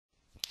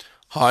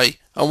Hi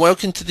and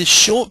welcome to this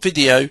short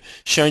video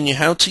showing you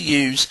how to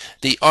use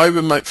the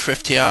iRemote for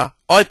FTR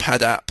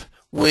iPad app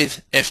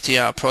with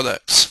FTR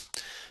products.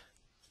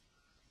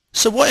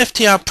 So what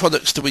FTR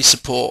products do we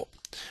support?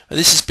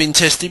 This has been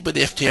tested with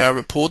the FTR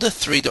Reporter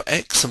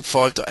 3.x and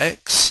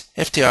 5.x,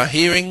 FTR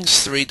Hearings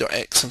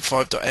 3.x and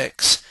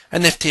 5.x,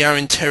 and FTR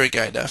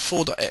Interrogator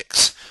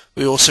 4.x.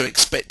 We also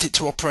expect it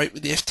to operate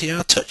with the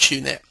FTR Touch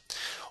Unit.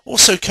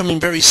 Also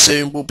coming very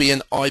soon will be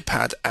an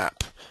iPad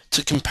app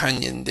to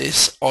companion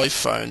this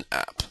iPhone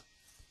app.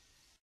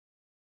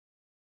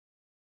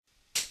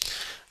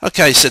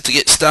 Okay, so to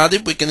get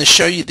started we're going to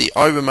show you the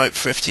iRemote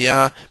for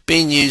FTR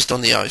being used on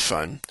the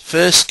iPhone.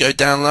 First, go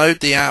download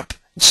the app,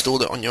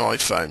 install it on your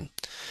iPhone.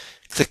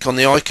 Click on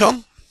the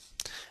icon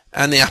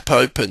and the app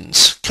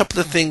opens. Couple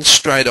of things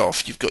straight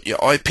off. You've got your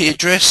IP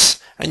address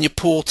and your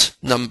port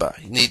number.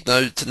 You need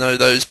to know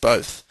those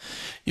both.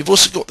 You've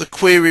also got the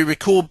query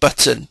record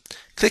button.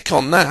 Click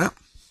on that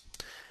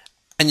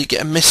and you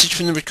get a message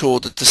from the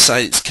recorder to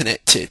say it's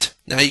connected.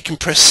 Now you can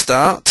press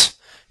start.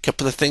 A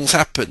couple of things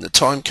happen. The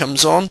time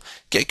comes on,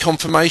 get a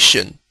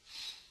confirmation,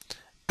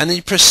 and then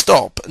you press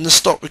stop and the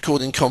stop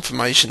recording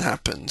confirmation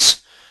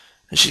happens.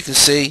 As you can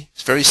see,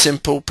 it's very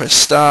simple. Press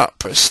start,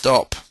 press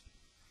stop.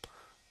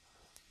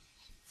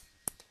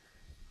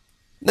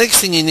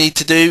 Next thing you need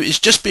to do is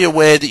just be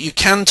aware that you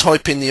can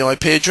type in the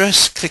IP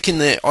address. Click in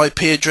the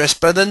IP address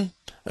button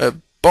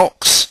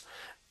box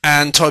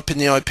and type in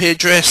the IP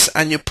address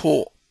and your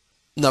port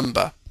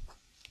number.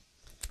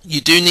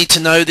 You do need to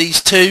know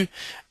these two,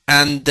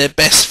 and they're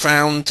best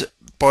found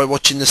by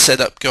watching the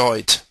setup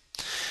guide.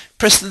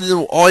 Press the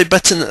little I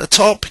button at the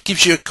top. It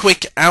gives you a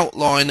quick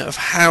outline of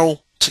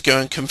how to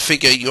go and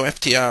configure your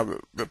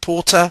FTR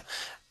Reporter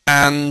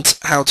and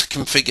how to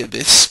configure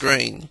this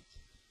screen.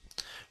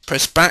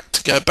 Press back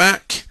to go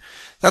back.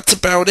 That's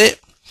about it.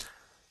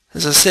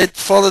 As I said,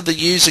 follow the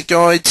user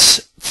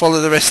guides, follow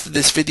the rest of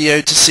this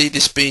video to see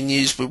this being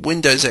used with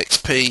Windows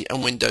XP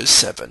and Windows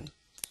 7.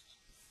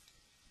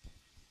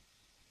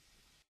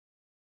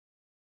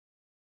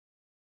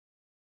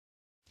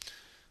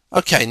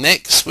 Okay,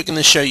 next we're going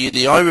to show you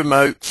the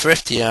iRemote for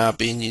FTR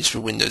being used for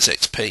Windows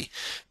XP.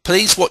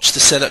 Please watch the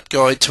setup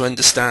guide to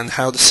understand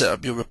how to set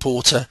up your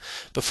reporter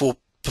before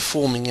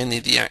performing any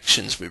of the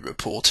actions with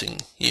reporting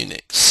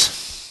Unix.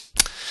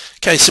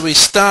 Okay, so we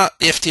start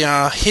the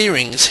FTR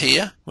Hearings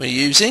here we're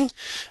using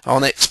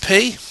on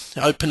XP.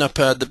 Open up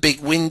the big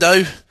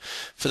window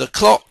for the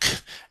clock,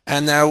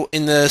 and now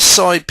in the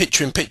side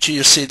picture-in-picture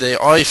you'll see the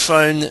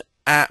iPhone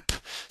app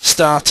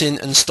starting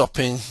and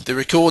stopping the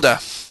recorder.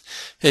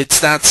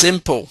 It's that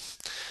simple.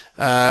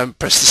 Press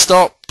the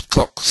stop,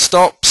 clock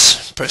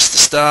stops, press the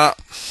start,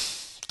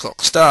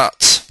 clock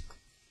starts.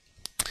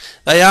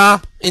 They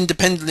are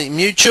independently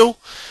mutual,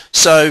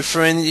 so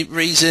for any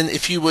reason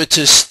if you were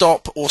to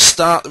stop or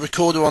start the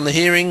recorder on the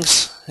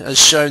hearings as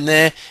shown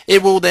there,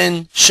 it will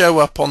then show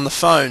up on the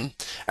phone,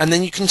 and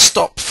then you can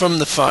stop from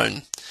the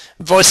phone.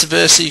 Vice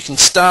versa, you can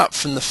start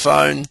from the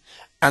phone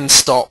and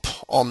stop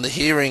on the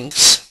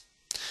hearings.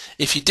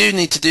 If you do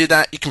need to do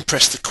that, you can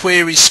press the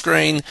query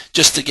screen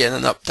just to get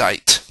an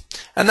update.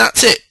 And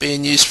that's it,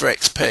 being used for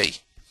XP.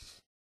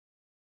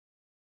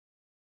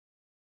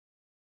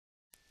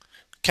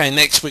 Okay,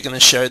 next we're going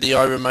to show the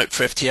iRemote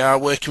for FTR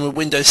working with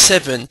Windows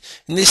 7,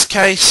 in this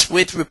case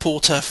with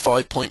Reporter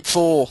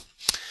 5.4.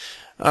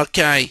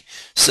 Okay,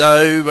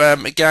 so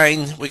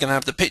again we're going to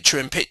have the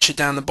picture-in-picture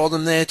down the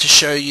bottom there to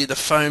show you the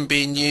phone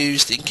being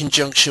used in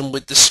conjunction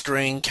with the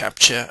screen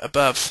capture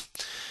above.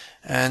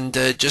 And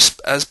just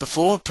as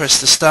before,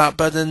 press the start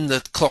button,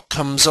 the clock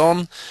comes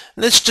on.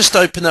 Let's just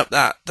open up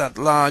that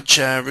large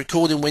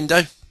recording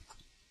window,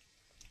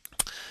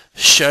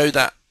 show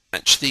that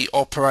actually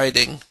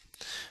operating.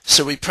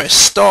 So we press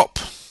stop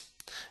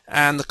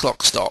and the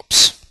clock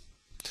stops,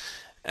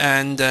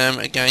 and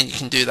again you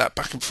can do that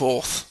back and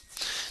forth.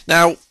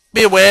 Now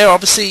be aware,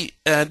 obviously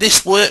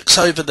this works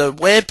over the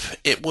web,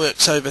 it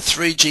works over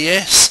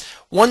 3GS.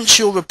 Once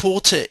your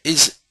reporter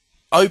is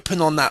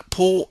open on that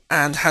port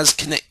and has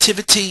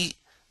connectivity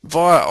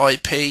via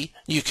IP,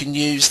 you can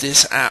use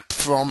this app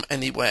from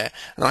anywhere.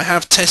 And I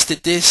have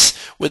tested this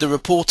with a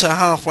reporter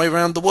halfway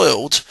around the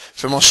world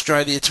from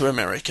Australia to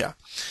America.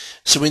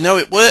 So we know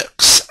it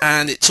works,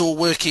 and it's all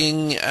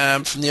working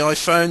from the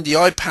iPhone. The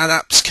iPad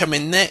app's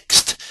coming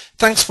next.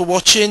 Thanks for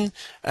watching.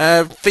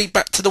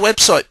 Feedback to the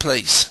website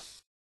please.